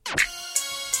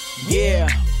Yeah,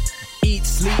 eat,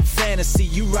 sleep, fantasy,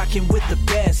 you rockin' with the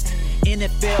best.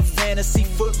 NFL Fantasy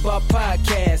Football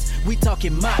Podcast. We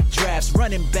talking mock drafts,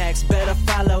 running backs, better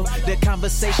follow the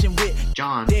conversation with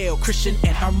John, Dale, Christian,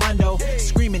 and Armando.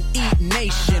 Screaming Eat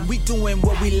Nation, we doing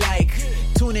what we like.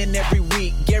 Tune in every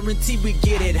week, guarantee we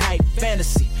get it hype.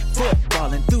 Fantasy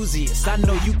football enthusiasts, I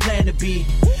know you plan to be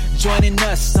joining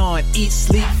us on Eat,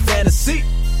 Sleep, Fantasy.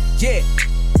 Yeah,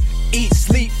 Eat,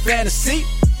 Sleep, Fantasy.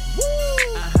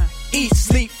 Eat,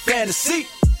 Sleep, Fantasy.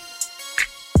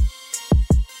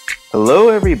 Hello,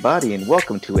 everybody, and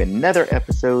welcome to another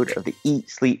episode of the Eat,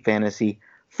 Sleep, Fantasy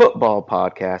Football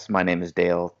Podcast. My name is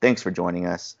Dale. Thanks for joining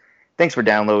us. Thanks for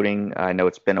downloading. I know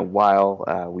it's been a while.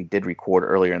 We did record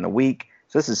earlier in the week,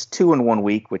 so this is 2 in 1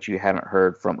 week, which you haven't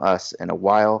heard from us in a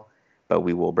while, but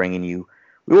we will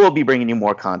be bringing you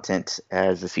more content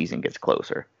as the season gets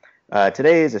closer.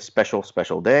 Today is a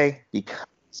special day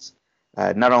because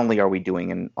not only are we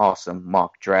doing an awesome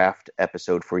mock draft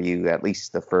episode for you, at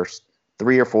least the first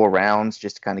 3 or 4 rounds,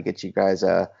 just to kind of get you guys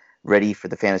ready for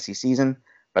the fantasy season,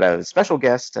 but a special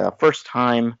guest, first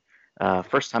time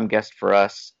guest for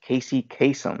us, Casey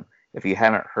Kasem. If you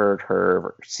haven't heard her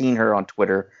or seen her on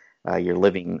Twitter, you're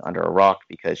living under a rock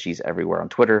because she's everywhere on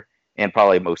Twitter, and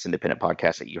probably most independent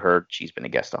podcasts that you heard, she's been a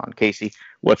guest on. Casey,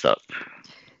 what's up?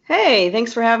 Hey,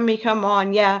 thanks for having me come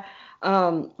on. Yeah,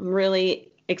 I'm really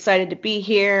excited to be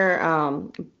here.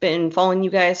 Been following you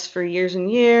guys for years and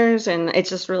years, and it's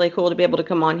just really cool to be able to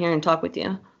come on here and talk with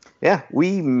you. Yeah,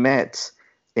 we met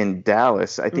in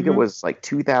Dallas. I think it was like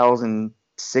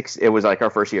 2006. It was like our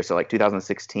first year, so like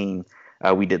 2016.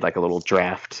 We did like a little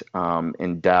draft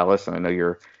in Dallas, and I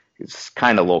know it's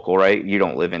kind of local, right? You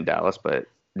don't live in Dallas, but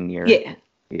near.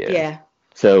 Yeah.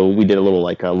 So we did a little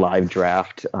like a live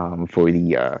draft for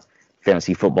the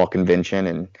fantasy football convention,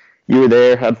 and you were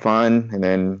there, had fun, and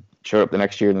then showed up the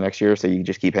next year, so you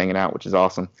just keep hanging out, which is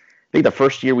awesome. I think the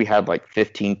first year we had like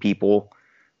 15 people,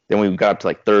 then we got up to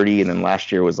like 30, and then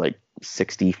last year was like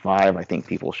 65, I think,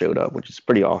 people showed up, which is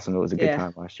pretty awesome. It was a good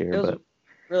time last year. It was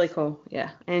really cool.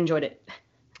 Yeah, I enjoyed it.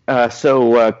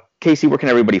 So, Casey, where can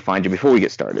everybody find you before we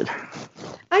get started?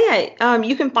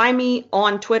 You can find me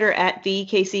on Twitter at the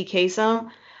Casey Kasem.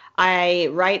 I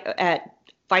write at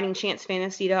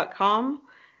fightingchancefantasy.com.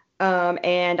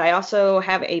 And I also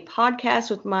have a podcast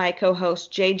with my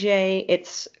co-host JJ.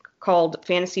 It's called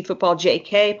Fantasy Football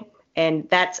JK, and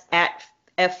that's at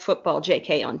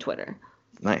FFootballJK on Twitter.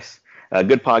 Nice.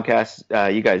 Good podcast.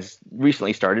 You guys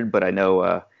recently started, but I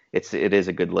know it is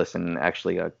a good listen.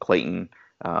 Actually, Clayton,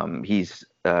 he's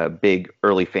a big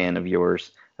early fan of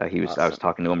yours. Awesome. I was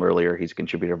talking to him earlier. He's a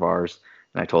contributor of ours,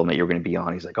 and I told him that you were going to be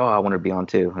on. He's like, "Oh, I want to be on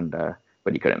too," and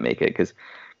but he couldn't make it because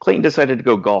Clayton decided to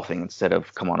go golfing instead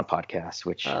of come on a podcast,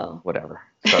 which, whatever.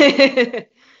 So,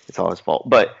 it's all his fault.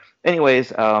 But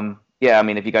anyways, if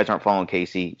you guys aren't following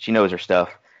Casey, she knows her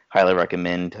stuff. Highly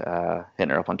recommend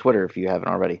hitting her up on Twitter if you haven't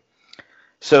already.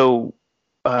 So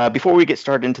before we get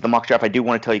started into the mock draft, I do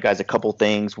want to tell you guys a couple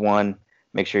things. One,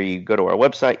 make sure you go to our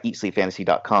website,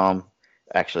 eatsleepfantasy.com.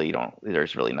 Actually,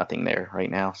 there's really nothing there right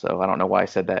now, so I don't know why I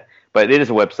said that. But it is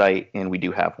a website, and we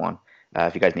do have one.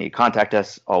 If you guys need to contact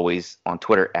us, always on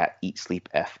Twitter at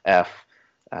EatSleepFF.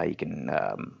 You can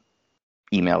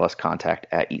email us, contact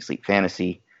at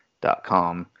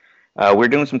eatsleepfantasy.com. We're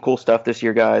doing some cool stuff this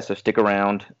year, guys, so stick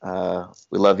around.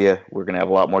 We love you. We're going to have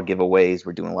a lot more giveaways.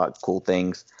 We're doing a lot of cool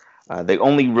things. The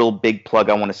only real big plug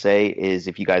I want to say is,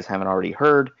 if you guys haven't already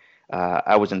heard,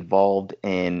 I was involved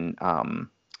in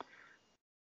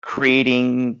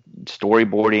creating,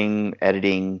 storyboarding,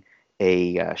 editing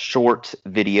a short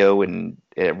video, and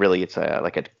it's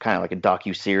like a kind of like a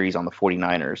docu-series on the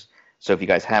 49ers. So if you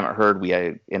guys haven't heard, we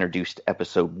introduced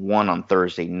episode 1 on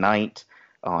Thursday night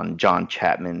on John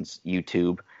Chapman's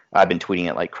YouTube. I've been tweeting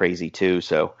it like crazy too,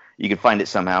 so you can find it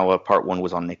somehow. Part 1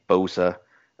 was on Nick Bosa.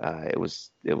 It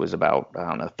was about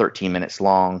 13 minutes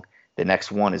long. The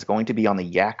next one is going to be on the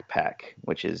Yak Pack,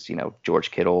 which is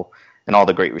George Kittle and all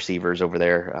the great receivers over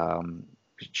there.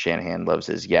 Shanahan loves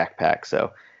his Yak Pack,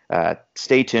 so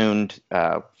stay tuned.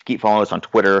 Keep following us on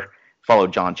Twitter. Follow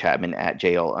John Chapman at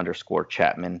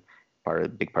JL_Chapman,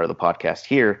 big part of the podcast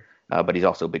here. But he's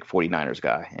also a big 49ers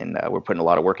guy, and we're putting a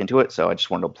lot of work into it. So I just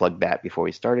wanted to plug that before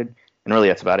we started. And really,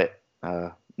 that's about it.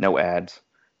 No ads,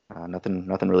 nothing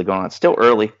really going on. It's still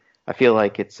early. I feel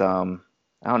like it's I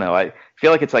don't know. I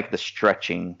feel like it's like the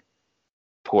stretching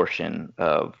portion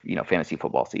of fantasy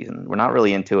football season. We're not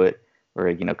really into it.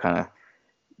 We're kind of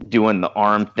doing the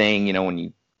arm thing. When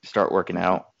you start working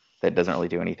out, that doesn't really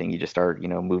do anything. You just start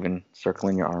moving,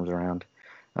 circling your arms around.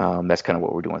 That's kind of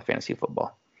what we're doing with fantasy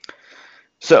football.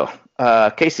 So,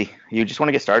 Casey, you just want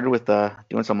to get started with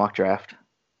doing some mock draft?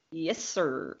 Yes,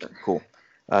 sir. Cool.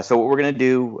 So what we're gonna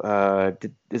do?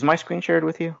 Is my screen shared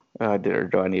with you? Or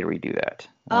do I need to redo that?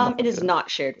 It is not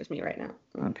shared with me right now.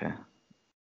 Okay.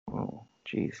 Oh,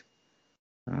 jeez.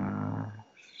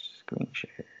 Screen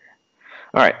share.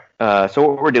 All right. So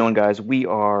what we're doing, guys, we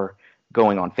are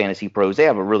going on Fantasy Pros. They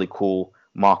have a really cool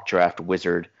mock draft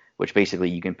wizard, which basically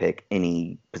you can pick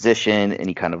any position,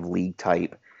 any kind of league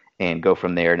type, and go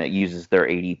from there. And it uses their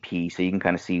ADP, so you can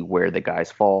kind of see where the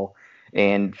guys fall.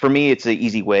 And for me, it's an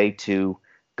easy way to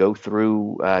go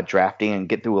through drafting and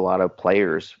get through a lot of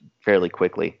players fairly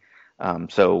quickly.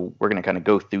 So we're going to kind of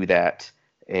go through that,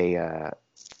 a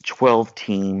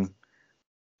 12-team,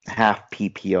 half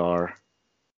PPR,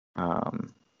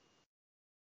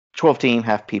 12-team,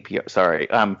 half PPR.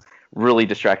 Sorry, I'm really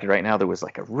distracted right now. There was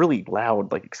like a really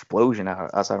loud explosion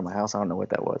outside of my house. I don't know what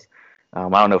that was. I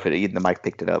don't know if the mic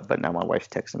picked it up, but now my wife's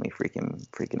texting me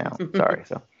freaking out. Sorry.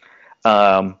 So,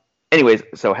 anyways,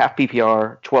 so half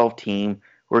PPR, 12-team.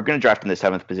 We're going to draft in the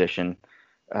 7th position.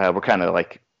 We're kind of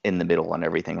in the middle on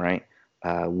everything, right?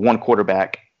 1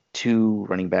 quarterback, 2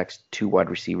 running backs, 2 wide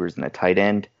receivers, and a tight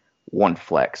end, 1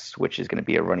 flex, which is going to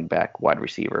be a running back, wide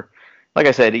receiver. Like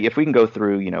I said, if we can go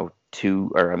through,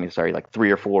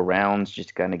 3 or 4 rounds, just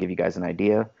to kind of give you guys an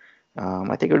idea,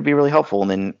 I think it would be really helpful. And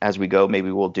then as we go,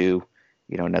 maybe we'll do,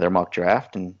 another mock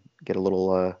draft and get a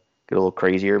little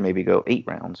crazier. Maybe go 8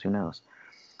 rounds. Who knows?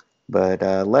 But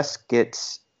let's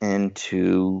get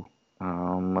into.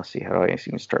 Let's see, how do I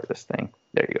even start this thing?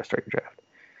 There you go, start your draft.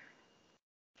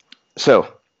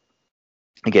 So,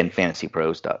 again,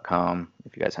 fantasypros.com.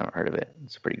 If you guys haven't heard of it,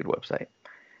 it's a pretty good website.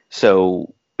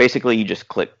 So basically, you just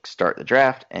click start the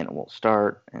draft, and it will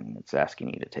start, and it's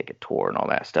asking you to take a tour and all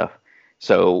that stuff.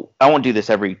 So I won't do this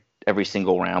every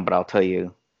single round, but I'll tell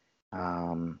you.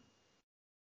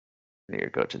 Here,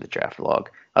 go to the draft log.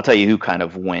 I'll tell you who kind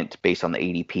of went based on the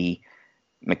ADP: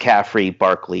 McCaffrey,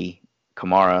 Barkley,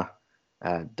 Kamara,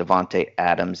 Devontae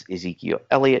Adams, Ezekiel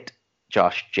Elliott,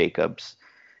 Josh Jacobs,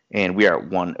 and we are at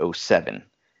 107.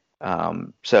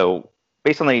 So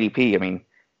based on the ADP, I mean,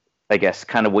 I guess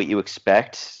kind of what you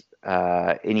expect.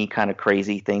 Any kind of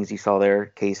crazy things you saw there,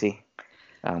 Casey?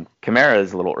 Kamara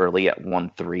is a little early at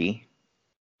 1-3.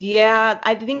 Yeah,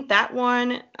 I think that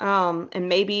one, and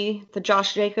maybe the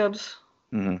Josh Jacobs.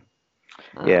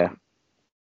 Mm-hmm. Yeah.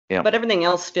 But everything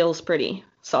else feels pretty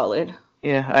solid.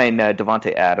 Yeah, and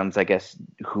Devontae Adams, I guess,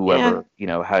 whoever,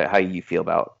 how you feel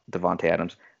about Devontae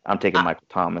Adams. I'm taking Michael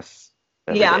Thomas.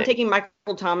 I'm taking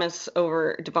Michael Thomas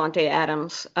over Devontae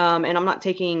Adams.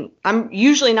 And I'm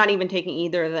usually not even taking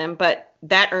either of them, but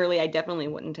that early I definitely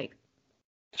wouldn't take.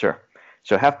 Sure.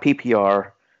 So half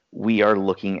PPR, we are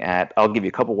looking at, I'll give you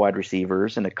a couple wide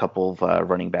receivers and a couple of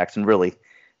running backs, and really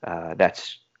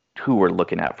that's who we're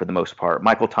looking at for the most part.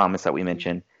 Michael Thomas that we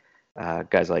mentioned,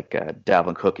 guys like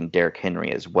Dalvin Cook and Derrick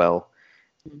Henry as well.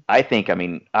 I think,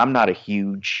 I'm not a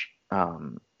huge,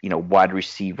 wide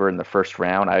receiver in the first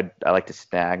round. I like to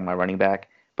snag my running back,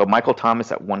 but Michael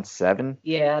Thomas at 1-7.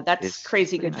 Yeah, that's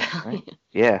crazy good value. Right?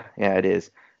 Yeah, it is.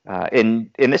 And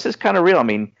this is kind of real.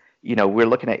 We're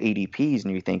looking at ADPs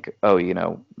and you think,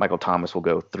 Michael Thomas will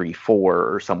go 3-4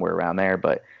 or somewhere around there,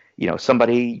 but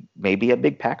somebody may be a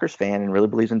big Packers fan and really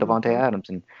believes in Devontae Adams.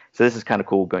 And so this is kind of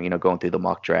cool going through the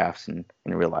mock drafts and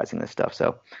realizing this stuff.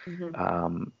 So,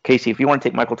 Casey, if you want to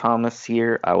take Michael Thomas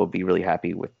here, I will be really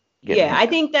happy with getting him. I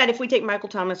think that if we take Michael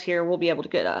Thomas here, we'll be able to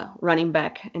get a running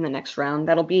back in the next round.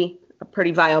 That'll be a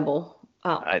pretty viable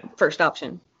first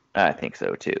option. I think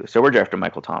so too. So we're drafting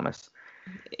Michael Thomas.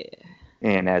 Yeah.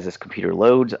 And as this computer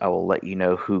loads, I will let you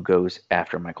know who goes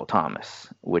after Michael Thomas,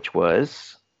 which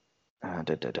was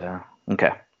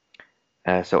Okay.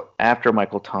 So after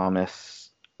Michael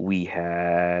Thomas, we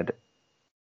had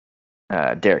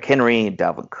Derrick Henry,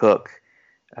 Dalvin Cook,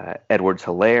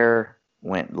 Edwards-Helaire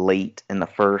went late in the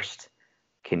first.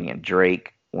 Kenyon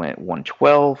Drake went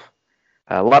 112.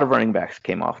 A lot of running backs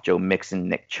came off. Joe Mixon,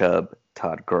 Nick Chubb,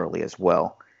 Todd Gurley as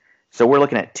well. So we're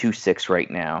looking at 2-6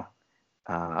 right now.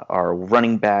 Our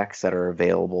running backs that are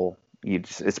available,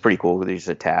 it's pretty cool. There's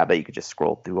a tab that you could just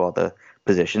scroll through all the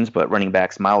positions, but running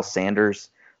backs: Miles Sanders,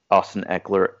 Austin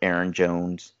Eckler, Aaron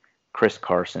Jones, Chris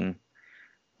Carson,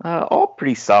 all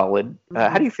pretty solid.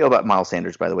 How do you feel about Miles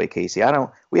Sanders, by the way, Casey?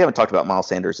 We haven't talked about Miles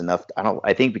Sanders enough.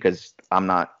 I think because I'm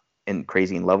not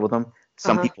crazy in love with him.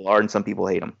 Some people are, and some people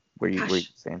hate him. Where are you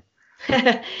saying?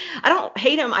 I don't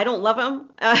hate him. I don't love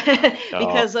him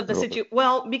because of the situation.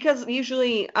 Well, because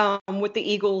usually with the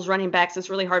Eagles running backs, it's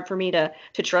really hard for me to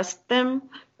trust them.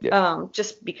 Yeah.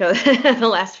 Just because the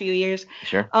last few years.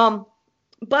 Sure.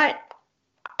 But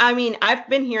I've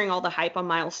been hearing all the hype on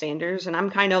Miles Sanders, and I'm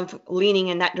kind of leaning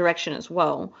in that direction as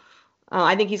well.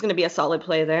 I think he's going to be a solid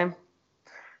play there.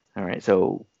 All right,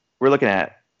 so we're looking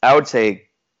at, I would say,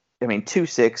 I mean,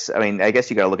 2.6. I mean, I guess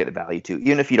you got to look at the value too.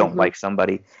 Even if you don't like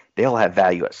somebody, they'll have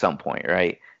value at some point,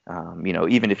 right?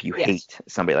 Even if you hate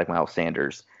somebody like Miles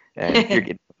Sanders, and if you're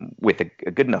getting with a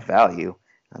good enough value,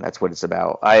 and that's what it's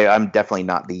about. I'm definitely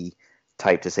not the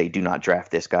type to say do not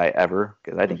draft this guy ever,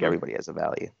 because I think everybody has a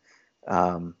value.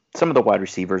 Some of the wide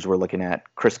receivers we're looking at: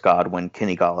 Chris Godwin,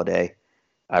 Kenny Golladay.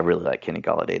 I really like Kenny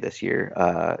Golladay this year.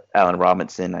 Allen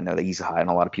Robinson, I know that he's high on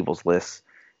a lot of people's lists.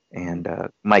 And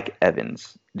Mike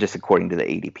Evans, just according to the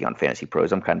ADP on Fantasy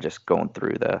Pros. I'm kind of just going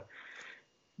through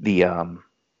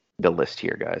the list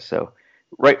here, guys. So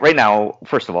right now,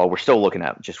 first of all, we're still looking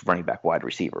at just running back, wide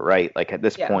receiver, right? Like at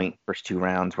this point, first 2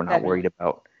 rounds, we're not worried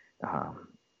about.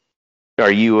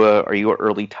 Are you an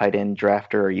early tight end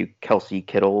drafter? Are you Kelsey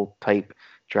Kittle type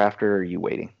drafter? Or are you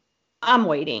waiting? I'm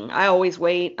waiting. I always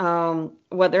wait.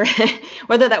 Whether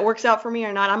that works out for me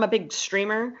or not, I'm a big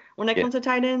streamer when it comes to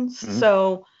tight ends.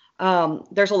 So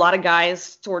there's a lot of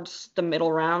guys towards the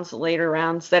middle rounds, later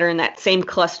rounds that are in that same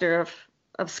cluster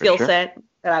of skill set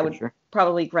that I would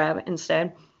probably grab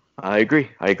instead. I agree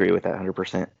with that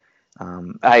 100%.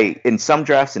 In some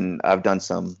drafts, and I've done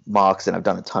some mocks and I've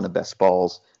done a ton of best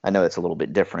balls. I know it's a little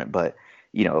bit different, but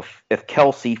if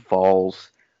Kelsey falls,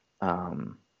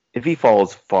 if he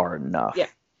falls far enough,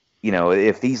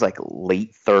 if he's like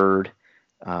late third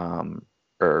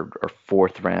or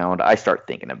fourth round, I start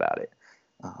thinking about it.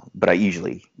 But I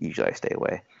usually I stay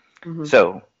away.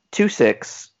 So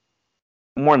 2.6,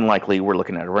 more than likely we're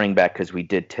looking at a running back because we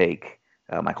did take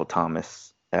Michael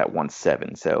Thomas at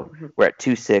 1.7. So we're at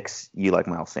 2.6. You like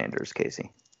Miles Sanders,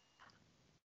 Casey?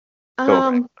 I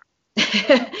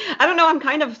don't know. I'm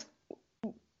kind of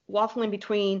waffling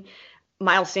between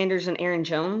Miles Sanders and Aaron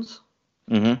Jones.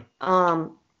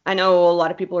 I know a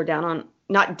lot of people are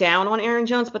not down on Aaron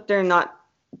Jones, but they're not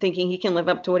thinking he can live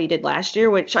up to what he did last year,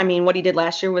 which, I mean, what he did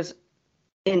last year was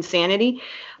insanity.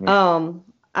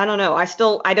 I don't know.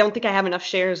 I don't think I have enough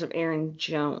shares of Aaron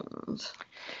Jones.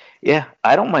 Yeah,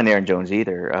 I don't mind Aaron Jones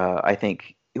either. I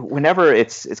think whenever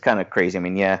it's kind of crazy. I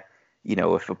mean,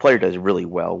 if a player does really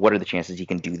well, what are the chances he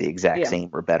can do the exact same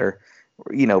or better?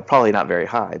 Probably not very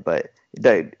high, but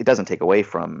it doesn't take away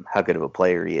from how good of a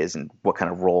player he is and what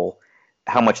kind of role,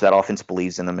 how much that offense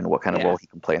believes in him and what kind of role he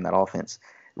can play in that offense.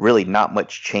 Really not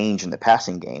much change in the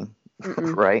passing game,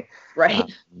 right? Right.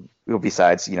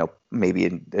 Besides, maybe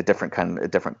a different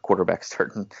quarterback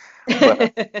starting.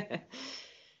 But,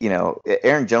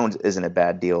 Aaron Jones isn't a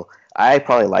bad deal. I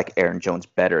probably like Aaron Jones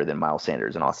better than Miles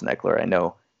Sanders and Austin Eckler. I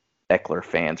know Eckler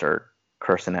fans are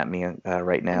cursing at me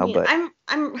right now, but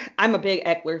I'm a big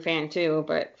Eckler fan too.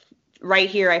 But right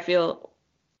here, I feel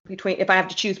if I have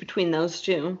to choose between those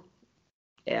two,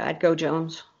 I'd go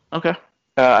Jones. Okay.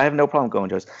 I have no problem going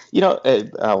Jones.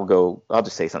 I'll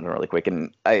just say something really quick,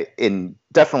 and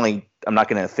definitely I'm not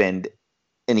going to offend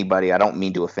anybody. I don't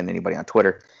mean to offend anybody on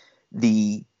Twitter.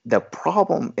 The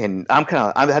problem, and I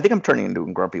think I'm turning into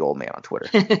a grumpy old man on Twitter.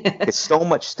 It's so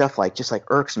much stuff just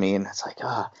irks me, and it's like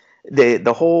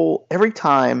the whole, every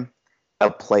time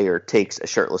a player takes a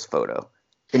shirtless photo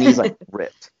and he's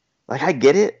ripped. I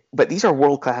get it, but these are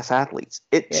world-class athletes.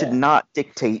 It should not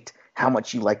dictate how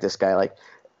much you like this guy.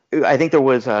 I think there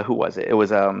was who was it? It was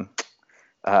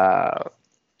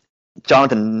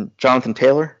Jonathan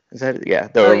Taylor. Is that it? Yeah,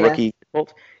 the rookie.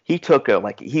 He took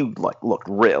he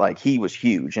looked he was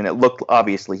huge, and it looked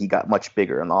obviously he got much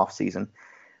bigger in the off season.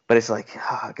 But it's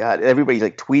oh God, everybody's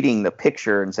tweeting the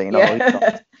picture and saying,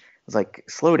 it's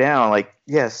slow down.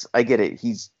 Yes, I get it.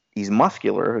 He's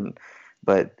muscular,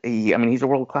 but he's a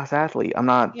world class athlete. I'm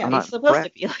not supposed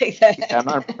to be like that. I'm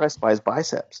not impressed by his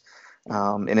biceps.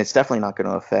 And it's definitely not going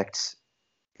to affect,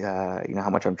 how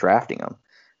much I'm drafting him.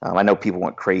 I know people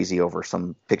went crazy over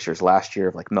some pictures last year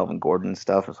of Melvin Gordon and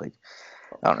stuff. It's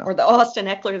I don't know. Or the Austin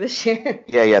Eckler this year.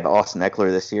 Yeah, the Austin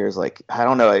Eckler this year is I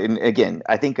don't know. And again,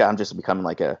 I think I'm just becoming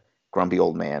a grumpy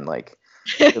old man. I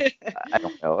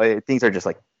don't know. Things are just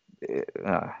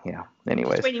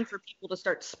anyways. Just waiting for people to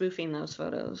start spoofing those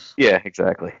photos. Yeah,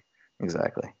 exactly.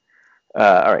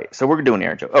 All right, so we're doing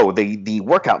Aaron Jones. Oh, the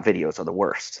workout videos are the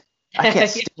worst. I can't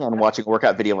stand watching a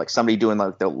workout video somebody doing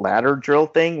the ladder drill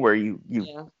thing where you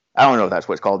I don't know if that's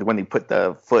what it's called, when they put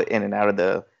the foot in and out of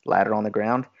the ladder on the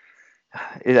ground.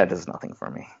 That does nothing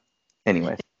for me.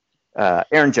 Anyway,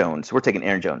 Aaron Jones. We're taking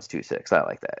Aaron Jones 2.6. I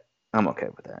like that. I'm okay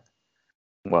with that.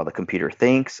 While the computer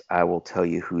thinks, I will tell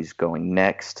you who's going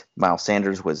next. Miles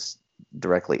Sanders was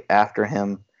directly after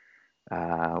him.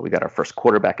 We got our first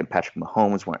quarterback, and Patrick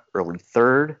Mahomes went early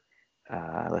third.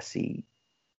 Let's see.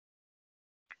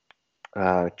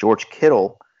 George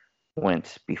Kittle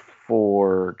went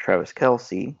before Travis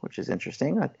Kelce, which is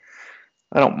interesting.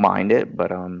 I don't mind it,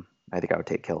 but I think I would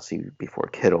take Kelce before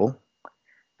Kittle.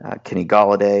 Kenny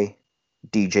Galladay,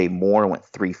 DJ Moore went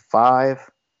 3-5.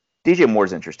 DJ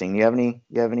Moore's interesting. You have any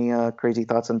crazy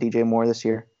thoughts on DJ Moore this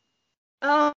year?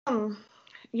 Um,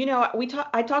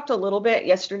 I talked a little bit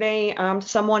yesterday to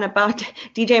someone about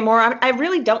DJ Moore. I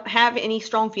really don't have any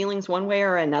strong feelings one way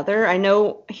or another. I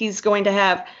know he's going to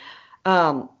have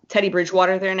Teddy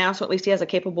Bridgewater there now, so at least he has a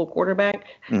capable quarterback.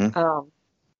 Mm-hmm.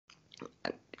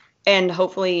 And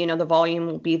hopefully, the volume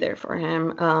will be there for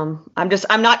him.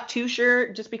 I'm not too sure,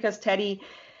 just because Teddy,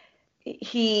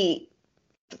 he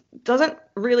doesn't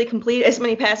really complete as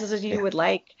many passes as you would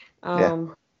like.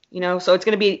 So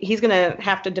he's going to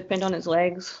have to depend on his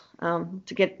legs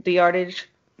to get the yardage.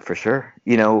 For sure.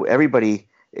 Everybody,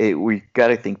 we got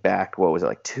to think back, what was it,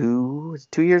 like 2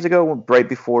 years ago, right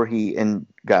before he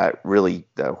got really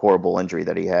the horrible injury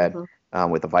that he had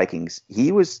with the Vikings. He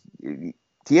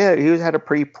had a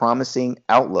pretty promising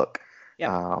outlook.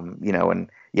 Yeah. And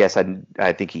yes,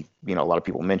 I think he, a lot of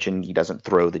people mentioned he doesn't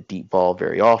throw the deep ball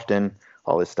very often,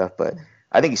 all this stuff, but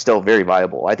I think he's still very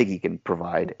viable. I think he can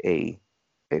provide a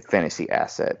fantasy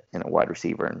asset in a wide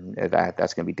receiver, and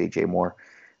that's going to be DJ Moore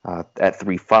at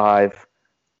 3-5.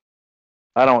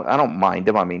 I don't mind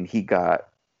him. I mean,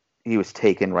 he was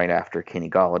taken right after Kenny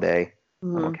Galladay.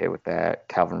 I'm okay with that.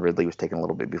 Calvin Ridley was taken a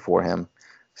little bit before him.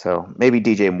 So maybe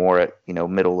DJ Moore at,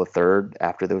 middle of the third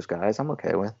after those guys, I'm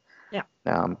okay with. Yeah.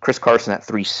 Chris Carson at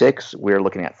 3-6. We're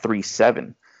looking at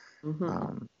 3-7.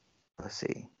 Let's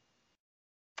see.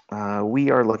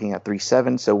 We are looking at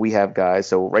 3-7. So we have guys.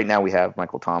 So right now we have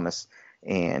Michael Thomas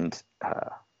and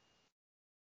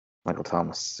Michael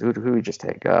Thomas. Who we just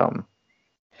take?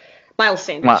 Miles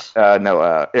Sanders.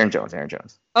 Aaron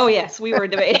Jones. Oh, yes, we were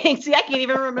debating. See, I can't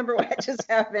even remember what just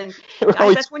happened.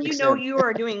 Guys, that's when you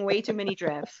are doing way too many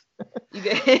drafts. You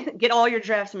get all your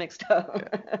drafts mixed up.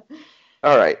 Yeah.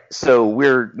 All right, so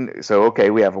okay.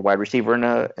 We have a wide receiver and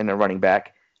a running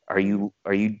back. Are you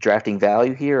drafting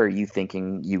value here, or are you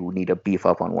thinking you need to beef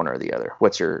up on one or the other?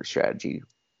 What's your strategy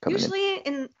coming Usually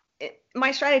in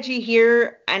my strategy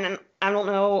here, and I don't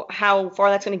know how far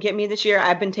that's going to get me this year,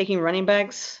 I've been taking running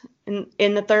backs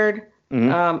in the third.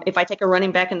 If I take a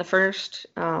running back in the first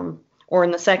or in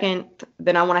the second,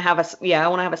 then I want to have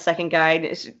a second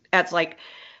guy. That's like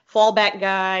fallback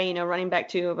guy, running back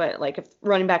 2. But like if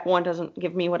running back 1 doesn't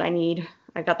give me what I need,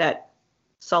 I got that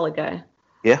solid guy.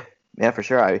 Yeah, for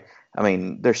sure. I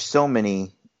mean, there's so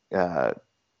many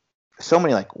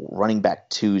like running back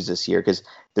 2s this year because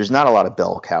there's not a lot of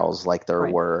bell cows like there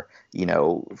were,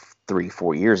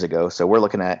 3-4 years ago. So we're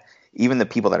looking at even the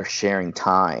people that are sharing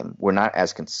time. We're not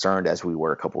as concerned as we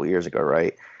were a couple of years ago,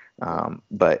 right?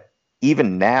 But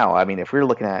even now, I mean, if we're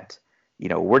looking at,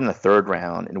 we're in the third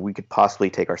round and we could possibly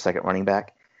take our second running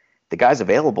back, the guys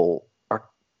available are,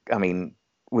 I mean,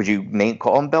 would you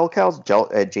call them bell cows?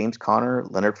 James Conner,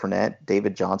 Leonard Fournette,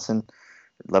 David Johnson,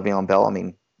 Le'Veon Bell. I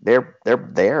mean, they're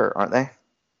there, aren't they?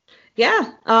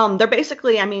 Yeah. They're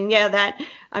basically,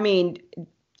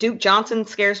 Duke Johnson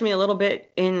scares me a little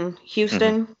bit in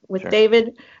Houston with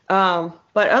David. But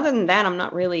other than that, I'm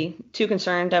not really too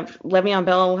concerned. Le'Veon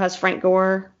Bell has Frank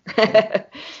Gore.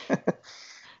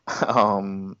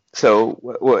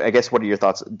 So I guess what are your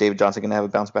thoughts? David Johnson going to have a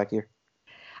bounce back year?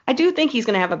 I do think he's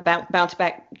going to have a bounce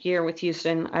back year with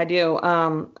Houston. I do.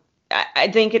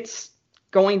 I think it's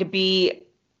going to be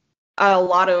a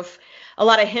lot of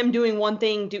him doing one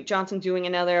thing, Duke Johnson doing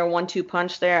another, 1-2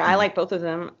 punch there. I like both of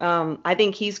them. I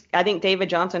think David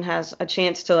Johnson has a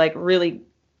chance to like really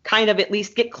kind of at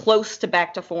least get close to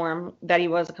back to form that he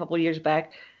was a couple of years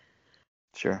back.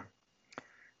 Sure.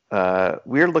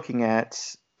 We're looking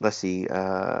at, let's see,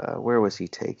 where was he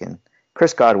taken?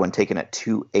 Chris Godwin taken at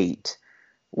 2-8.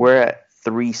 We're at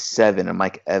 3-7, and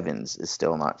Mike Evans is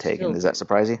still not taken. Does that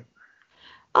surprise you?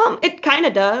 It kind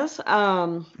of does.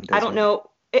 I don't know.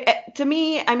 To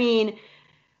me, I mean,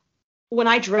 when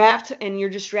I draft and you're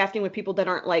just drafting with people that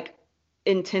aren't like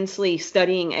intensely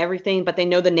studying everything, but they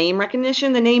know the name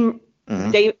recognition, the name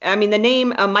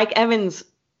Mike Evans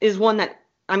is one that,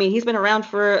 I mean, he's been around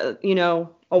for,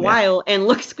 a while and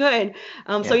looks good.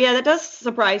 So yeah, that does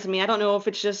surprise me. I don't know if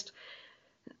it's just,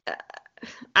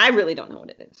 I really don't know what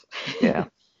it is.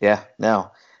 Yeah.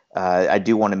 No, I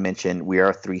do want to mention we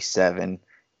are 3-7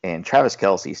 and Travis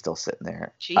Kelce is still sitting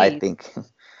there. Jeez. I think,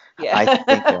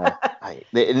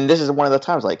 and this is one of the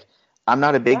times, like, I'm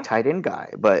not a big tight end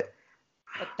guy, but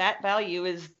that value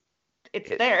it's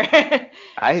there.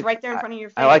 It's right there in front of your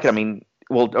face. I like it. I mean,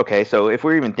 well, okay, so if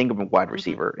we're even thinking of wide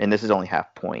receiver, and this is only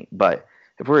half point, but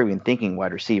if we're even thinking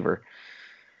wide receiver,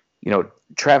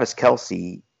 Travis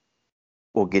Kelce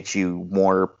will get you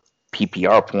more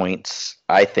PPR points,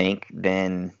 I think,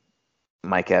 than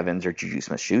Mike Evans or Juju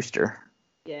Smith-Schuster.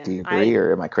 Yeah. Do you agree,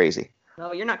 or am I crazy?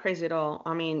 No, you're not crazy at all.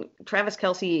 I mean, Travis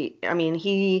Kelce, I mean,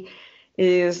 he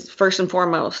is first and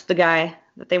foremost the guy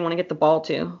that they want to get the ball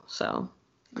to. So,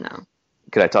 no.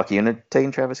 Could I talk you into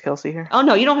taking Travis Kelce here? Oh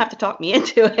no, you don't have to talk me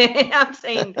into it.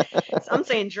 I'm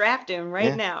saying draft him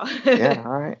right now. Yeah,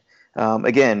 all right.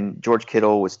 Again, George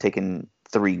Kittle was taken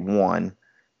 3-1,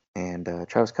 and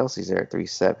Travis Kelce's there at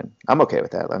 3-7. I'm okay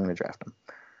with that. I'm going to draft him.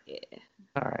 Yeah.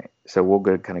 All right. So we'll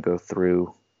kind of go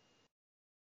through.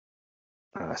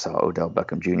 I saw Odell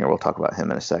Beckham Jr. We'll talk about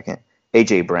him in a second.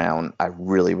 A.J. Brown, I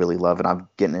really, really love, and I'm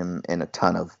getting him in a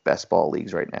ton of best ball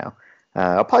leagues right now.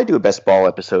 I'll probably do a best ball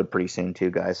episode pretty soon too,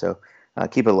 guys. So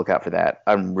keep a lookout for that.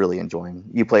 I'm really enjoying.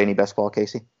 You play any best ball,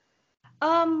 Casey?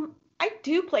 I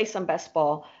do play some best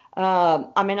ball.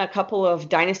 I'm in a couple of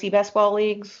dynasty best ball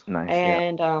leagues. Nice.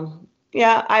 And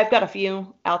I've got a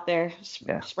few out there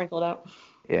sprinkled up.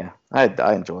 Yeah,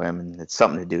 I enjoy them, and it's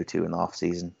something to do too in the off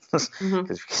season.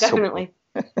 Definitely.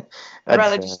 I'd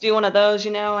rather just do one of those,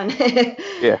 and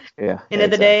yeah. End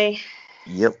of the day.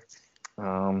 Yep.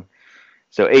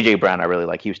 So A.J. Brown, I really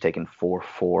like. He was taken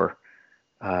 4-4.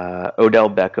 Odell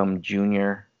Beckham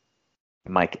Jr.,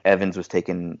 Mike Evans was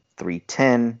taken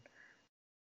 3-10.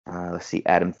 Let's see,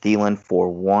 Adam Thielen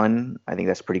 4-1. I think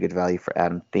that's pretty good value for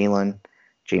Adam Thielen.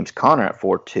 James Conner at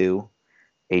 4-2.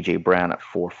 A.J. Brown at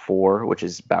 4-4, which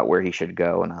is about where he should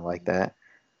go, and I like that.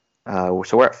 So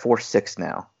we're at 4-6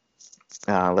 now.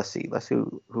 Let's see.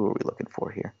 Who are we looking for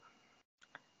here?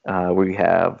 We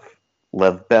have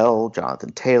Lev Bell,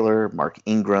 Jonathan Taylor, Mark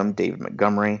Ingram, David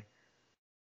Montgomery.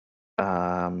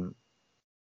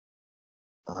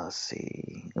 Let's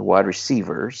see. Wide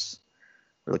receivers.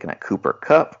 We're looking at Cooper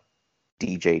Kupp,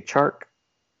 DJ Chark,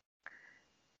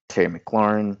 Terry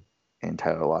McLaurin, and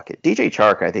Tyler Lockett. DJ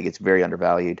Chark, I think it's very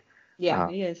undervalued. Yeah,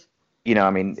 he is.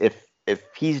 I mean, if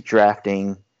he's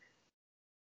drafting,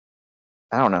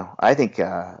 I don't know. I think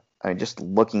just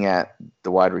looking at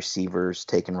the wide receivers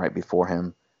taken right before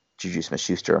him, Juju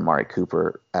Smith-Schuster, Amari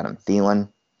Cooper, Adam Thielen,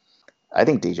 I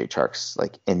think DJ Chark's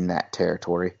like in that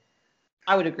territory.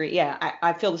 I would agree. Yeah,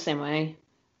 I feel the same way.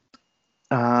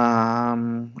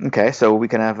 Okay, so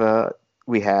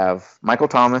we have Michael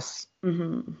Thomas.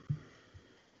 Mm-hmm.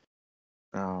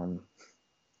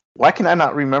 Why can I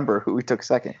not remember who we took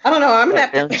second? I don't know. I'm gonna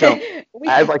Aaron Jones.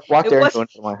 I walked Aaron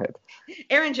Jones in my head.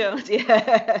 Aaron Jones,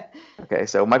 yeah. Okay,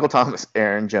 so Michael Thomas,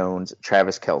 Aaron Jones,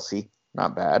 Travis Kelce,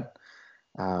 not bad.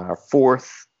 Our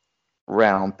fourth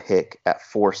round pick at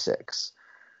 4-6.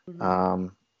 Mm-hmm.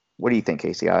 What do you think,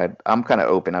 Casey? I'm kind of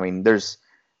open. I mean,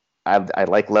 I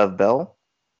like Lev Bell.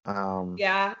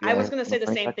 I was going to say the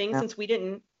same thing since we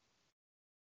didn't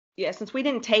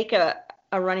take a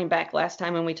running back last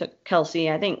time when we took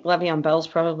Kelce. I think Le'Veon Bell's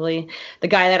probably the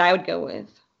guy that I would go with.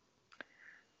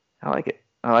 I like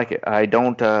it. I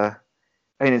don't. I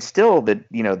mean, it's still the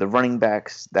running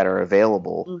backs that are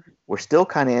available. Mm-hmm. We're still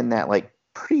kind of in that like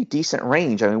pretty decent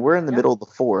range. I mean, we're in the middle of the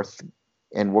fourth,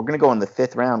 and we're going to go in the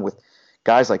fifth round with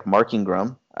guys like Mark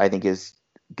Ingram. I think is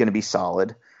going to be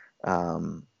solid.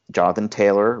 Jonathan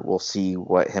Taylor, we'll see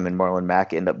what him and Marlon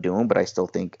Mack end up doing, but I still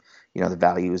think the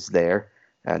value is there.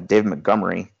 David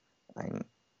Montgomery,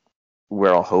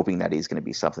 we're all hoping that he's going to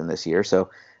be something this year. So,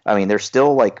 I mean, there's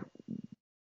still like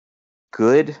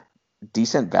good,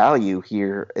 decent value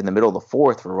here in the middle of the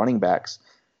fourth for running backs,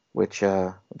 which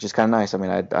is kind of nice. I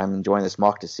mean, I'm enjoying this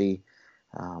mock to see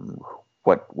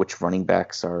which running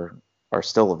backs are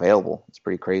still available. It's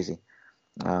pretty crazy.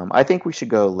 I think we should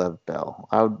go Lev Bell.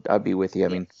 I'd be with you. I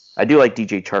mean, I do like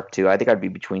DJ Chark too. I think I'd be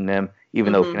between them,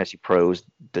 even though Fantasy Pros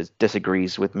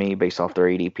disagrees with me based off their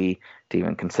ADP to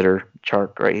even consider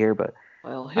Chark right here. But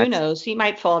who knows? He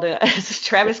might fall to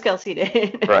Travis Kelce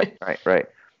did. Right.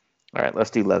 All right, let's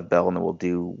do Lev Bell, and then we'll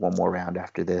do one more round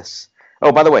after this.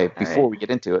 Oh, by the way, before we get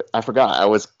into it, I forgot. I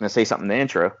was going to say something in the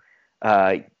intro,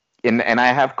 and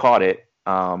I have caught it.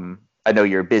 I know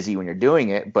you're busy when you're doing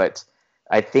it, but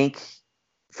I think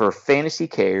for Fantasy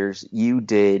Cares, you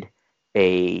did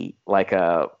a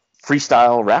freestyle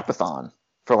rapathon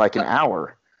for like an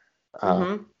hour.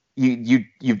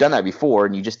 You've done that before,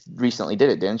 and you just recently did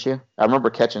it, didn't you? I remember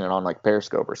catching it on like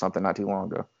Periscope or something not too long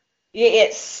ago. Yeah,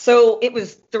 so it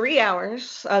was 3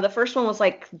 hours. The first one was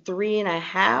like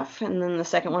 3.5, and then the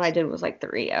second one I did was like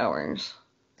 3 hours.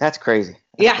 That's crazy.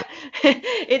 Yeah,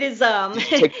 it is.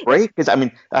 Did you take a break? Because I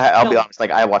mean, I'll be honest.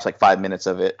 Like I watched like 5 minutes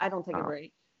of it. I don't take a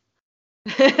break.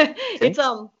 It's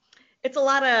a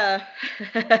lot of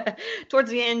towards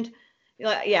the end.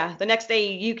 Yeah, the next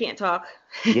day you can't talk.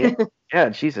 Yeah, yeah,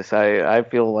 Jesus, I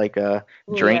feel like Yeah.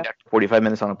 drained after 45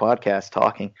 minutes on a podcast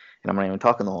talking, and I'm not even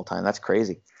talking the whole time. That's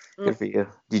crazy. Mm. Good for you.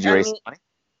 Did you I raise mean, some money?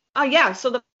 oh yeah. So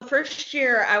the first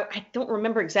year, I don't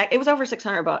remember exact. It was over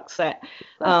 $600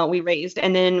 that we raised,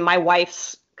 and then my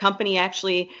wife's company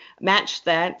actually matched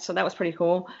that, so that was pretty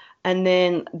cool. And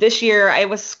then this year, I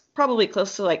was probably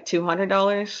close to like $200.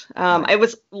 Nice. It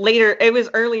was later. It was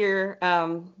earlier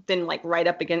than like right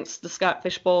up against the Scott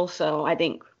Fish Bowl, so I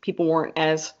think people weren't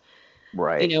as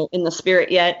Right. in the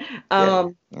spirit yet. Yeah.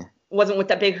 Yeah. Wasn't with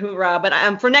that big hoorah,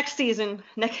 but for next season,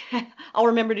 I'll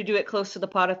remember to do it close to the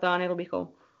potathon. It'll be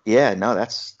cool. Yeah. No,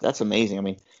 that's amazing. I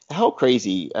mean, how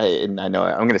crazy? And I know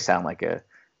I'm going to sound like I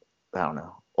don't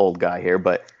know, old guy here,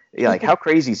 but yeah, like how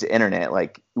crazy is the internet?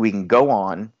 Like we can go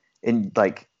on and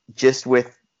like just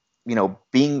with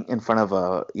being in front of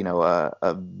a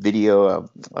video,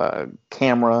 a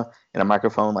camera, and a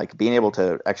microphone, like being able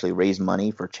to actually raise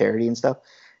money for charity and stuff.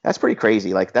 That's pretty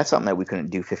crazy. Like that's something that we couldn't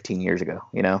do 15 years ago.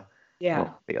 Yeah.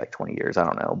 Well, maybe like 20 years. I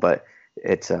don't know, but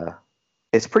it's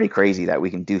pretty crazy that we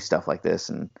can do stuff like this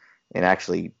and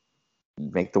actually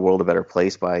make the world a better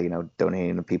place by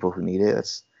donating to people who need it.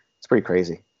 It's pretty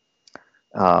crazy.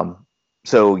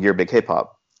 So you're a big hip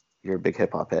hop. You're a big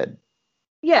hip hop head.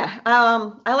 Yeah.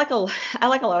 I like a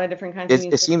lot of different kinds of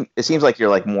music. It seems like you're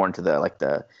like more into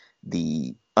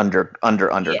the underground.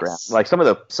 Yes. Like some of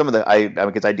the I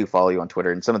because I do follow you on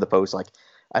Twitter, and some of the posts, like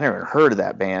I never heard of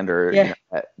that band or Yeah.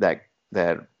 that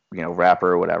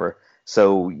rapper or whatever.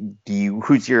 So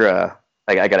who's your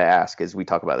I gotta ask, because we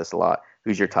talk about this a lot.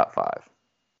 Who's your top 5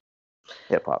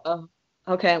 hip hop? Oh,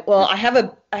 okay. Well, I have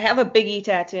a Biggie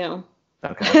tattoo.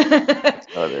 Okay.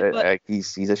 So, But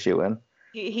he's a shoo-in.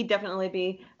 he'd definitely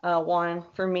be one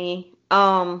for me.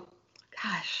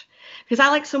 Gosh, because I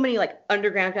like so many like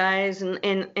underground guys That's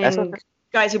and okay.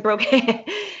 guys who broke. I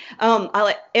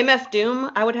like MF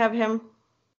Doom. I would have him.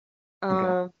 Okay.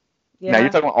 Now Yeah. you're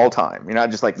talking about all time. You're not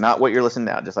just like not what you're listening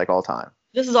now, just like all time.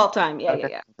 This is all time. Yeah, Okay.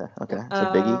 yeah, Okay. yeah. So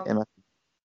Biggie, MF.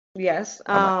 Yes.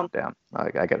 I'm not down. I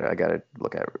gotta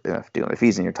look at MF Doom. If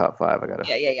he's in your top 5, I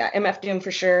gotta. Yeah. MF Doom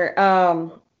for sure.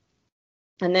 And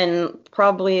then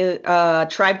probably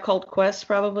Tribe Called Quest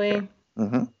probably.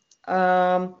 Mm-hmm.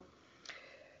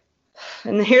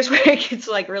 And here's where it gets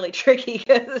like really tricky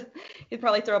because you'd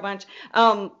probably throw a bunch.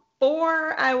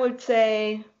 4, I would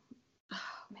say. Oh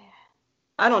man,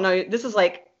 I don't know. This is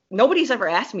like nobody's ever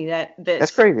asked me that.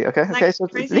 That's crazy. Okay. Isn't Okay. that So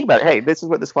crazy? think about it. Hey, this is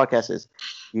what this podcast is.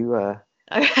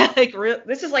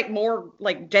 This is like more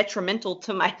like detrimental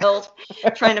to my health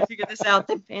trying to figure this out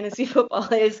than fantasy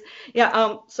football is.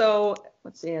 Yeah. So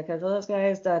let's see. Okay. So those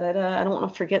guys. I don't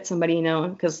want to forget somebody,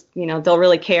 because they'll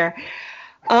really care.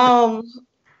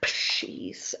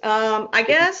 Jeez. I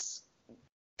guess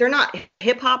they're not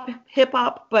hip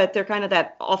hop, but they're kind of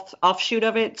that offshoot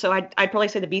of it. So I'd probably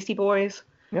say the Beastie Boys.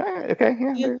 Yeah. Okay.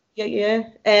 Yeah. Yeah.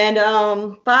 And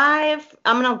 5,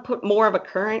 I'm gonna put more of a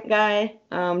current guy,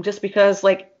 just because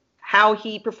like how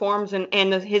he performs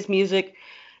and his music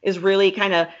is really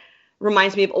kind of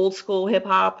reminds me of old school hip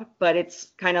hop, but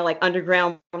it's kind of like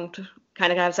underground,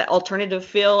 kind of has that alternative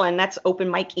feel, and that's Open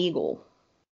Mike Eagle.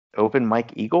 Open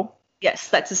Mike Eagle. Yes,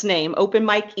 that's his name, Open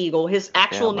Mike Eagle. His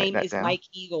actual I'll write name that is down. Mike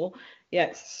Eagle.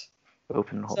 Yes. Hold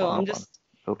on.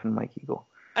 Open Mike Eagle.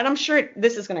 And I'm sure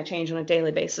this is going to change on a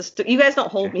daily basis. You guys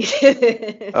don't hold me to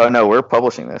this. Oh no, we're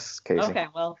publishing this, Casey. Okay,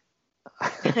 well.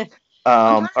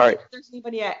 All I'm trying to right. think if there's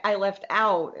anybody I left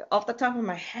out. Off the top of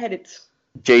my head, it's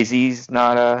Jay-Z's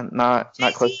not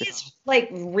close to. Jay-Z's like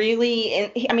really,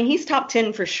 and he's top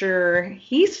 10 for sure.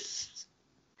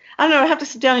 I don't know. I have to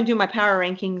sit down and do my power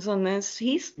rankings on this.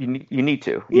 You need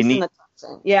to. He's You need in the top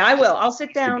 10. Yeah, I will. I'll sit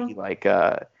to down. be like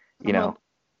hope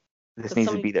this that needs to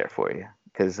somebody- be there for you,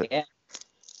 because Yeah.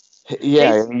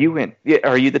 yeah, you went. Yeah,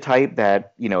 are you the type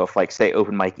that if like say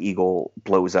Open Mike Eagle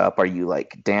blows up, are you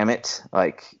like damn it,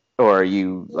 like, or are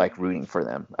you like rooting for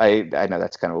them? I know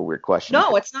that's kind of a weird question.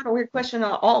 No, it's not a weird question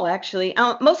at all, actually.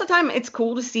 Most of the time, it's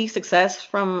cool to see success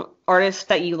from artists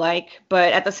that you like,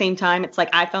 but at the same time, it's like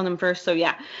I found them first, so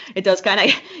yeah, it does kind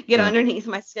of get underneath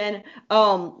my skin.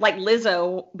 Like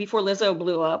Lizzo, before Lizzo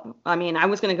blew up, I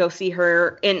was gonna go see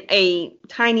her in a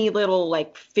tiny little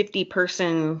like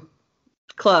 50-person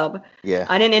club. Yeah.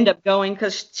 I didn't end up going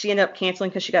because she ended up canceling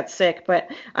because she got sick, but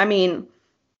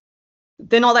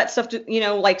then all that stuff,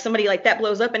 like somebody like that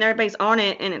blows up and everybody's on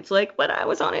it, and it's like, but I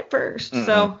was on it 1st.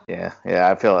 So yeah,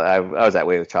 I feel I was that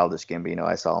way with Childish Gambino.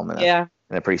 I saw him in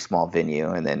a pretty small venue,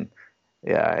 and then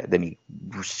he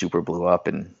super blew up,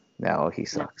 and now he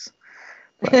sucks.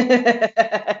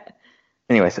 But,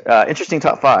 Anyways, interesting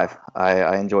top five.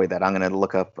 I enjoyed that. I'm gonna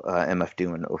look up MF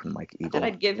Doom and Open Mike I Eagle. thought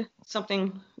I'd give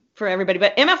something for everybody,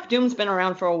 but MF Doom's been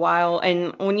around for a while,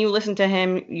 and when you listen to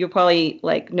him, you'll probably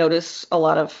like notice a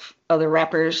lot of other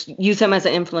rappers use him as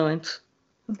an influence.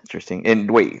 Interesting.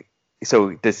 And wait,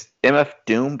 so does MF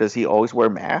Doom, does he always wear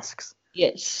masks?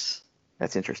 Yes.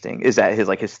 That's interesting. Is that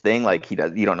his thing? Like he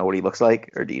does, you don't know what he looks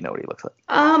like, or do you know what he looks like?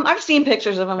 I've seen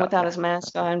pictures of him without his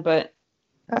mask on, but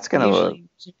That's kind usually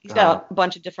he's got a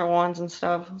bunch of different ones and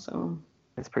stuff. So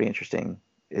that's pretty interesting.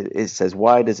 It says,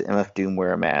 why does MF Doom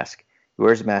wear a mask? He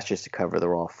wears a mask just to cover the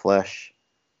raw flesh.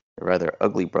 A rather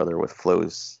ugly brother with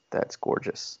flows that's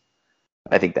gorgeous.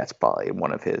 I think that's probably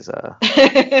one of his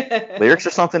lyrics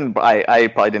or something. But I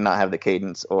probably did not have the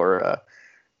cadence or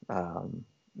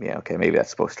yeah, okay, maybe that's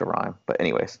supposed to rhyme. But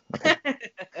anyways, okay.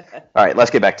 All right,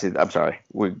 let's get back to. I'm sorry.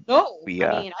 I mean,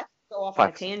 I could go off on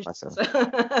a tangent.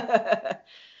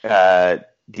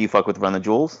 Do you fuck with Run the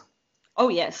Jewels? Oh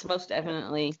yes, most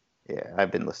definitely. Yeah,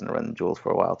 I've been listening to Run the Jewels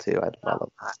for a while too. I love it.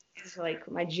 It's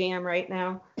like my jam right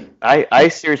now. I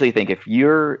seriously think if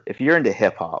you're into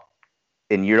hip hop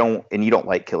and you don't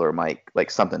like Killer Mike, like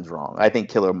something's wrong. I think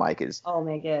Killer Mike is. Oh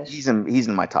my gosh. He's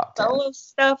in my top 10. Solo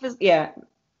stuff is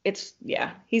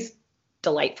he's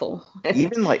delightful.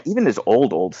 even his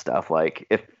old stuff, like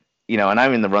if and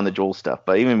I'm in the Run the Jewels stuff,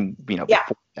 but even before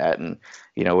that, and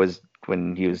was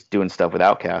when he was doing stuff with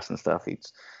Outkast and stuff,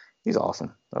 he's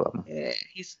awesome. I love him.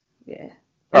 Yeah.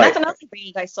 And that's another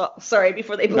band I saw. Sorry,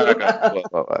 before they blew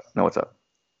up. No, what's up?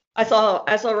 I saw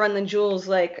Run the Jewels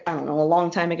like I don't know a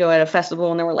long time ago at a festival,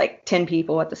 and there were like 10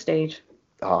 people at the stage.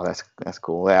 Oh, that's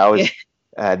cool. Yeah, I was.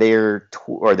 They were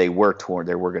touring. They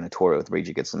were going to tour with Rage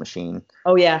Against the Machine.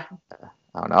 Oh yeah.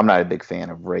 I don't know. I'm not a big fan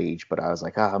of Rage, but I was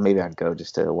like, maybe I'd go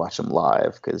just to watch them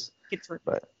live because it's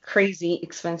crazy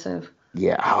expensive.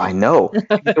 Yeah, I know.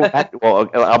 Well,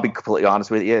 I'll be completely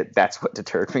honest with you. That's what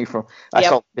deterred me from. I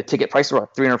saw the ticket price was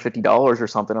 $350 or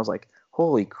something. I was like,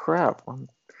 holy crap!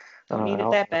 I need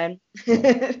it that bad.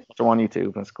 Watch them on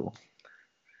YouTube. That's cool.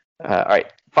 All right,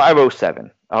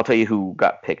 507. I'll tell you who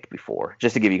got picked before.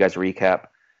 Just to give you guys a recap,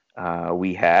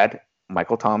 we had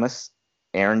Michael Thomas,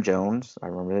 Aaron Jones. I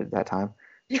remember it that time.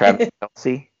 Travis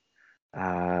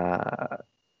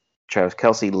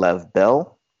Kelce, Lev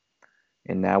Bell.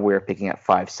 And now we're picking at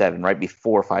 5'7", right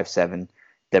before 5'7",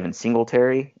 Devin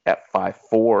Singletary at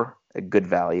 5'4", a good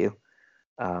value.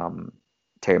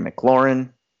 Terry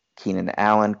McLaurin, Keenan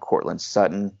Allen, Cortland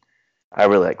Sutton. I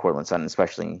really like Cortland Sutton,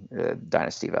 especially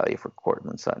dynasty value for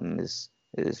Cortland Sutton is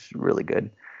really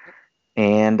good.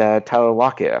 And Tyler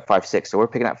Lockett at 5'6", so we're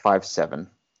picking at 5'7".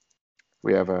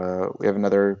 We have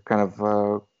another kind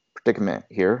of predicament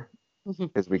here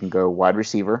because we can go wide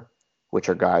receiver, which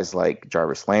are guys like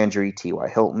Jarvis Landry, T.Y.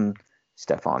 Hilton,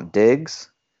 Stephon Diggs,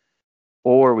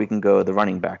 or we can go the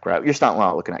running back route. You're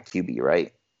not looking at QB,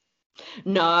 right?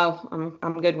 No,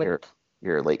 I'm good with.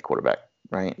 You're a late quarterback,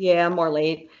 right? Yeah, I'm more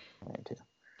late. Right, too.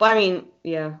 But I mean,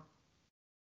 yeah.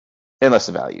 Unless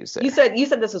the value is there. You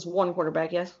said this is one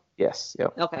quarterback, yes? Yes.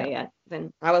 Yep. Okay, yeah.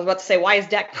 Then I was about to say, why is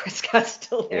Dak Prescott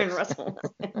still there in Russell?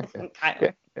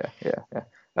 Yeah.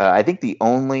 I think the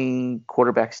only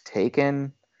quarterbacks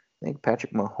taken. I think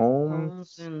Patrick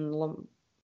Mahomes and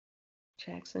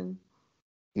Jackson.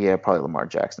 Yeah, probably Lamar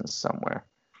Jackson somewhere.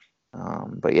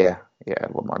 But yeah,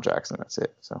 Lamar Jackson. That's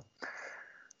it. So,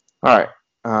 all right.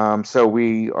 So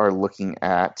we are looking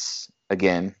at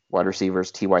again wide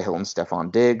receivers: T.Y. Hilton,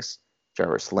 Stephon Diggs,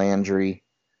 Jarvis Landry,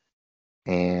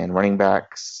 and running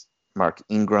backs: Mark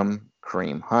Ingram,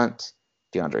 Kareem Hunt,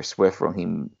 DeAndre Swift,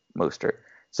 Raheem Mostert.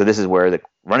 So this is where the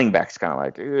running backs kind of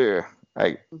like,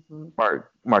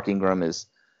 Mark Ingram is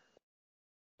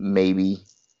maybe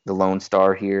the lone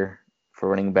star here for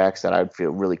running backs that I'd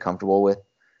feel really comfortable with.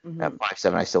 At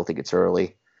 5'7", I still think it's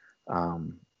early. Where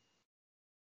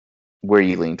are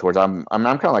you leaning towards? I'm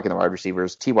kind of liking the wide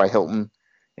receivers. T.Y. Hilton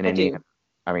in Indiana.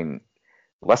 I mean,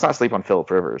 let's not sleep on Phillip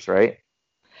Rivers, right?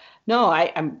 No,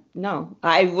 I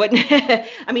wouldn't.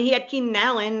 I mean, he had Keenan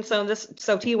Allen, so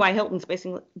T.Y. Hilton's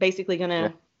basically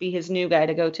gonna be his new guy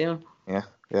to go to.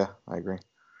 Yeah, I agree.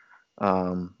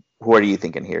 What are you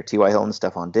thinking here? T.Y. Hilton,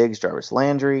 Stephon Diggs, Jarvis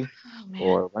Landry,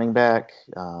 or running back?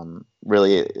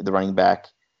 Really, the running back,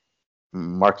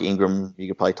 Mark Ingram, you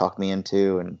could probably talk me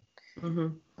into. And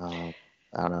I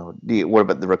don't know. What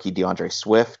about the rookie DeAndre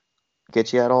Swift?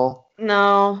 Get you at all?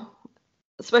 No,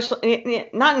 especially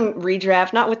not in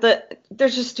redraft. Not with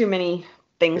there's just too many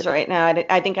things right now.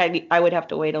 I think I would have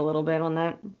to wait a little bit on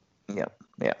that.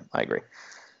 Yeah, I agree.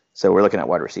 So we're looking at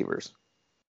wide receivers.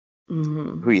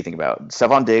 Who do you think about?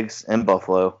 Stephon Diggs in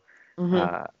Buffalo.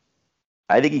 I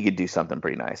think he could do something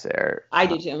pretty nice there. I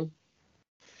do too.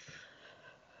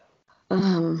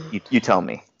 You tell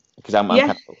me, because I'm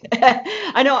Yeah. kind of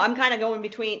I know I'm kind of going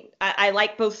between. I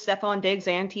like both Stephon Diggs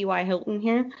and T.Y. Hilton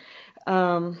here.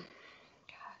 Gosh,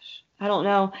 I don't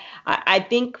know. I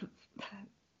think,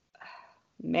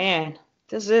 man,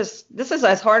 this is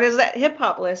as hard as that hip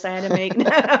hop list I had to make.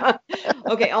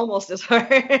 Okay, almost as hard.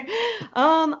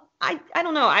 I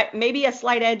don't know. Maybe a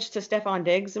slight edge to Stephon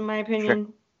Diggs in my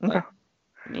opinion. Sure. Okay. But,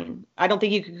 I mean, I don't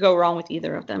think you could go wrong with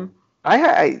either of them. I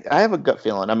have a gut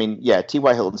feeling. I mean, yeah,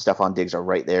 T.Y. Hilton and Stephon Diggs are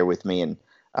right there with me, and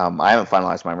I haven't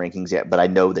finalized my rankings yet, but I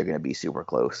know they're going to be super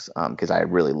close because I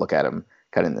really look at them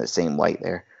kind of in the same light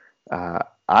there.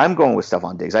 I'm going with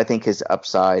Stephon Diggs. I think his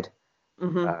upside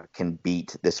can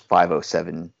beat this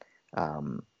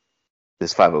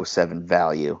 507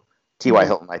 value. T.Y.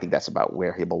 Hilton, I think that's about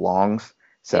where he belongs.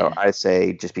 So I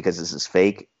say just because this is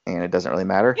fake and it doesn't really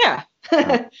matter. Yeah.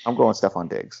 I'm going Stephon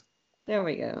Diggs. There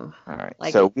we go. All right.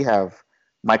 So we have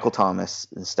Michael Thomas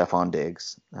and Stephon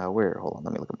Diggs. Hold on,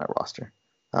 let me look at my roster.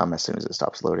 As soon as it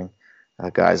stops loading.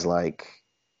 Guys like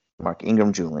Mark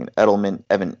Ingram, Julian Edelman,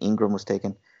 Evan Ingram was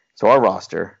taken. So our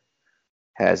roster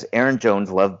has Aaron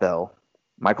Jones, Lev Bell,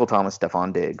 Michael Thomas,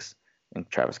 Stephon Diggs, and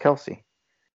Travis Kelce.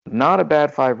 Not a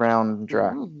bad 5-round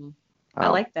draft. I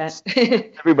like that.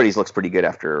 Everybody's looks pretty good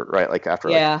after.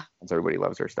 Yeah. Everybody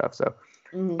loves their stuff. So,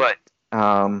 but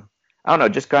I don't know,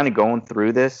 just kind of going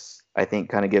through this, I think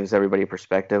kind of gives everybody a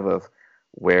perspective of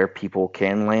where people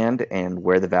can land and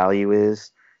where the value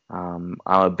is. I'm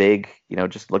a big,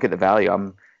 just look at the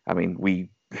value.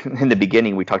 In the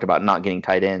beginning, we talked about not getting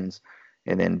tight ends,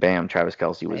 and then bam, Travis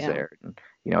Kelce was there. And,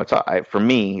 for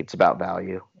me, it's about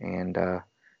value. And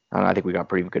I think we got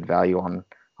pretty good value on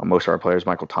most of our players.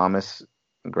 Michael Thomas,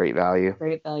 great value.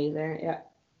 Great value there, yeah.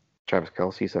 Travis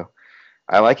Kelce, so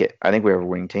I like it. I think we have a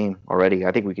winning team already.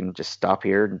 I think we can just stop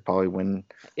here and probably win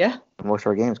most of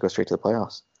our games, go straight to the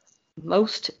playoffs.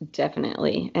 Most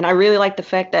definitely. And I really like the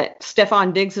fact that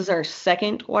Stephon Diggs is our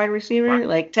second wide receiver. Right.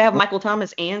 Like, to have Michael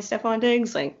Thomas and Stephon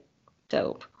Diggs,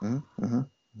 dope.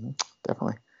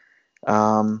 Definitely.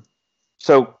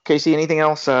 So, Casey, anything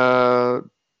else?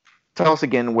 Tell us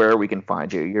again where we can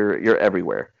find you. You're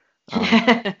everywhere.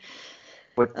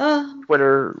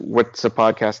 Twitter, what's the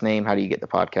podcast name? How do you get the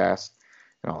podcast?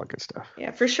 And all that good stuff.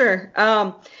 Yeah, for sure.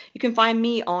 You can find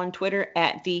me on Twitter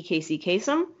at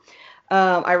 @DKCKasem.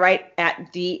 I write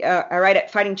at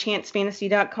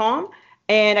fightingchancefantasy.com,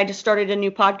 and I just started a new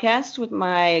podcast with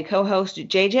my co-host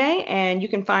JJ, and you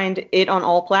can find it on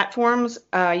all platforms.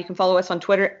 You can follow us on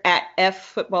Twitter at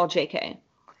FFootballJK.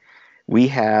 We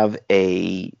have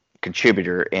a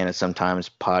contributor and a sometimes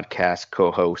podcast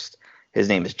co-host. His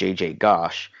name is JJ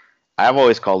Gosh. I've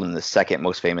always called him the second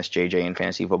most famous JJ in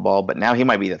fantasy football, but now he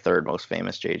might be the third most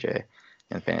famous JJ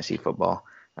in fantasy football.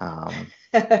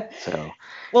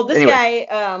 This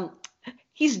guy,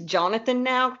 he's Jonathan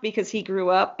now because he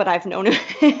grew up, but I've known him.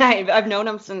 I've known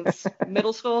him since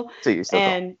middle school. So you still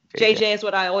and JJ is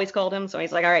what I always called him. So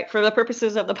he's like, all right, for the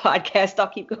purposes of the podcast, I'll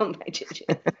keep going by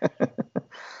JJ.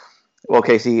 Well,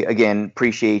 Casey, again,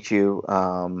 appreciate you.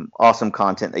 Awesome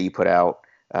content that you put out.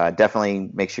 Definitely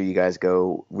make sure you guys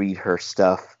go read her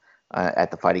stuff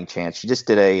at the Fighting Chance. She just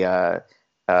did a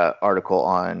article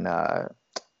on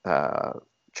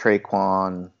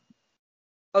Traquan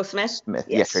Smith. Yes.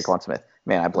 Yeah, Traquan Smith.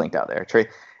 Man, I blinked out there.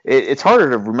 It's harder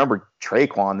to remember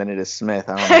Traquan than it is Smith.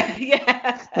 I don't know.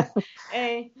 Yeah.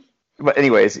 Hey. But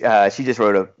anyways, she just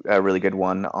wrote a really good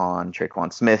one on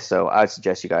Traquan Smith, so I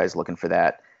suggest you guys looking for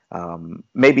that.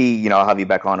 Maybe I'll have you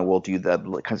back on and we'll do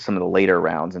some of the later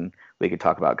rounds and we could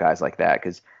talk about guys like that,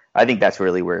 because I think that's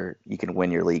really where you can win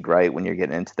your league, right? When you're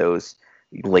getting into those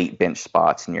late bench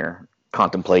spots and you're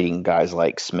contemplating guys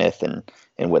like Smith and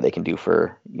what they can do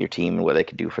for your team and what they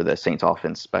can do for the Saints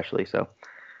offense especially. So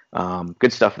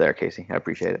good stuff there, Casey. I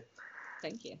appreciate it.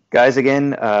 Thank you. Guys,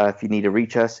 again, if you need to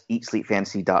reach us,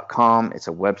 eatsleepfantasy.com. It's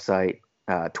a website.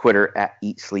 Twitter at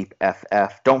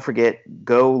eatsleepff. Don't forget,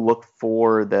 go look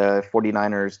for the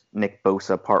 49ers Nick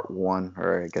Bosa part 1,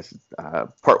 or I guess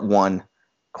part 1 :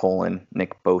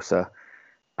 Nick Bosa.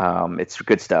 It's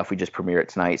good stuff. We just premiere it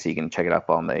tonight, so you can check it up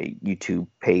on the YouTube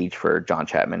page for John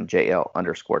Chapman,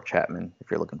 JL_Chapman,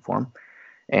 if you're looking for him.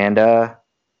 And have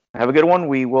a good one.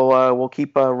 We'll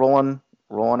keep rolling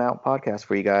out podcasts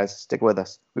for you guys. Stick with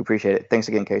us. We appreciate it. Thanks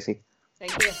again, Casey.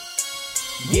 Thank you.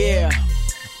 Yeah.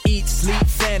 Eat, sleep,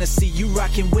 fantasy, you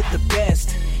rockin' with the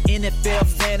best. NFL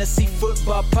Fantasy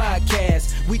Football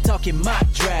Podcast. We talking mock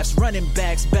drafts, running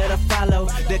backs, better follow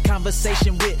the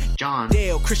conversation with John,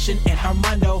 Dale, Christian, and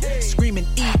Armando. Screaming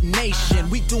Eat Nation,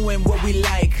 we doing what we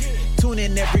like. Tune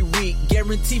in every week,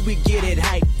 guarantee we get it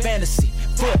hype. Fantasy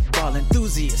football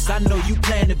enthusiast, I know you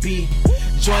plan to be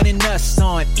joining us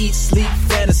on Eat Sleep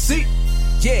Fantasy.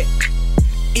 Yeah,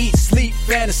 Eat Sleep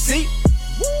Fantasy.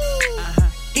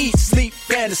 Eat Sleep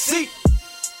Fantasy.